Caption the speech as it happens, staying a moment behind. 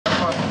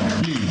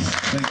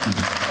Thank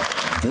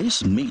you.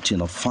 This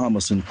meeting of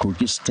farmers in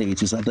Kogi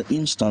State is at the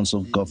instance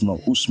of Governor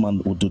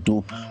Usman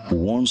Ododo, who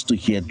wants to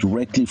hear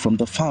directly from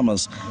the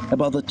farmers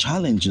about the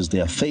challenges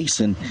they are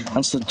facing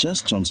and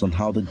suggestions on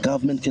how the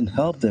government can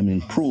help them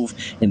improve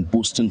in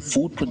boosting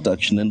food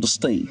production in the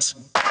state.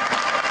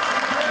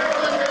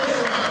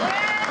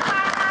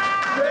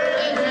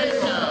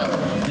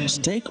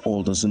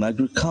 Stakeholders in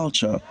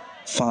agriculture,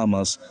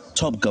 farmers,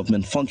 top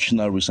government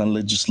functionaries and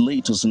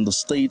legislators in the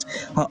state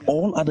are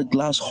all at the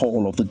glass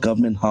hall of the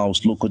Government House,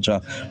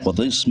 Lokoja, for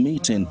this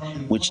meeting,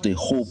 which they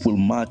hope will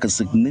mark a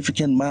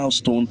significant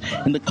milestone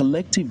in the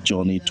collective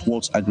journey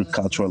towards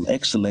agricultural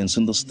excellence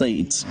in the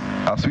state.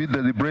 As we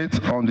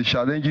deliberate on the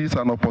challenges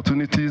and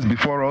opportunities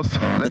before us,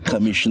 the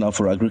Commissioner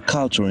for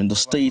Agriculture in the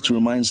state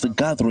reminds the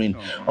gathering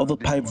of the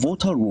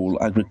pivotal role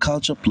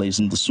agriculture plays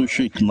in the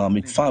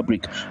socio-economic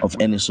fabric of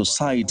any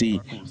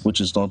society,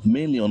 which is not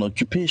mainly on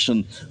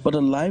occupation, but a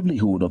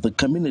livelihood of the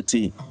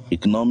community,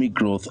 economic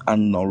growth,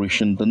 and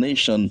nourishing the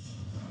nation.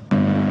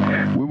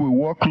 We will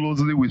work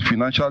closely with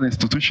financial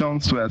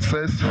institutions to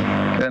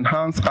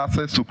enhance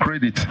access to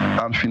credit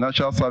and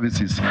financial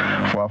services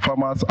for our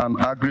farmers and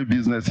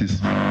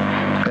agri-businesses,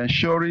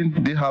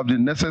 ensuring they have the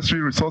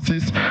necessary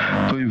resources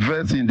to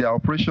invest in their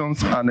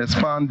operations and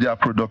expand their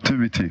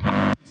productivity.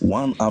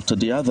 One after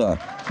the other,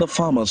 the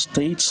farmers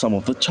state some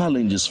of the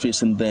challenges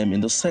facing them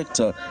in the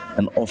sector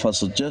and offer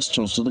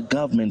suggestions to the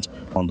government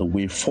on the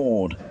way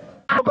forward.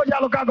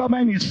 Lokoja local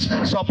government is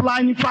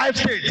supplying 5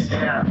 states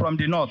from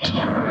the north.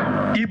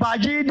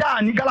 Ibajida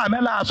and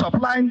Igalamela are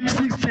supplying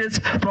 6 states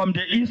from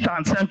the east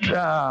and central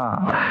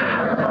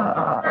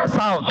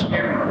south.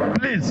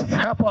 Please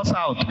help us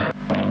out.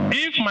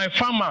 If my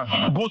farmer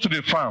go to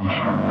the farm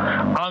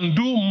and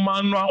do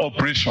manual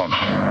operation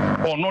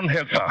or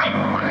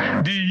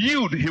non-hectare, the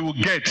yield he will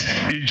get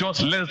is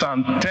just less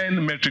than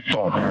 10 metric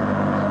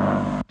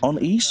tons. On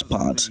his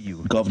part,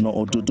 Governor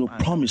Ododo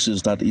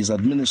promises that his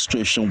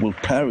administration will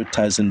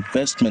prioritize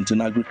investment in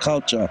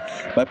agriculture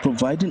by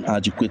providing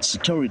adequate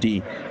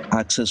security,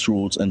 access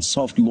roads, and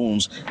soft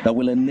loans that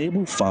will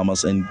enable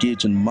farmers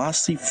engage in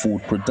massive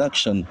food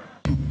production.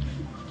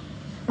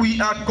 We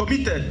are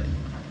committed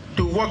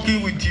to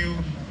working with you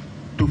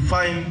to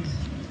find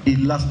a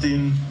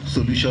lasting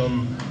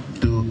solution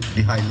to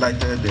the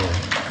highlighted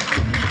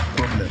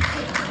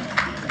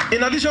problem.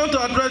 In addition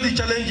to address the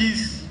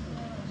challenges,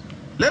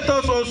 let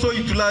us also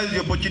utilize the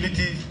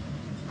opportunities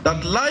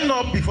that line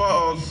up before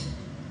us,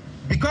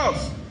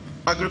 because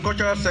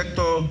agricultural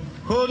sector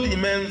holds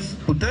immense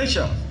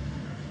potential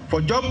for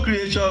job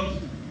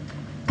creation,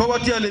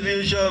 poverty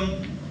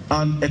alleviation,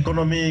 and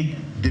economic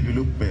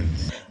development.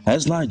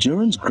 As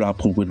Nigerians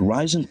grapple with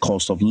rising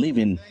cost of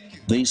living,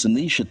 this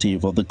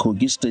initiative of the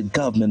Kogi State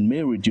government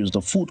may reduce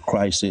the food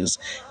crisis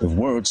if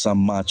words are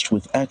matched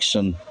with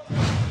action.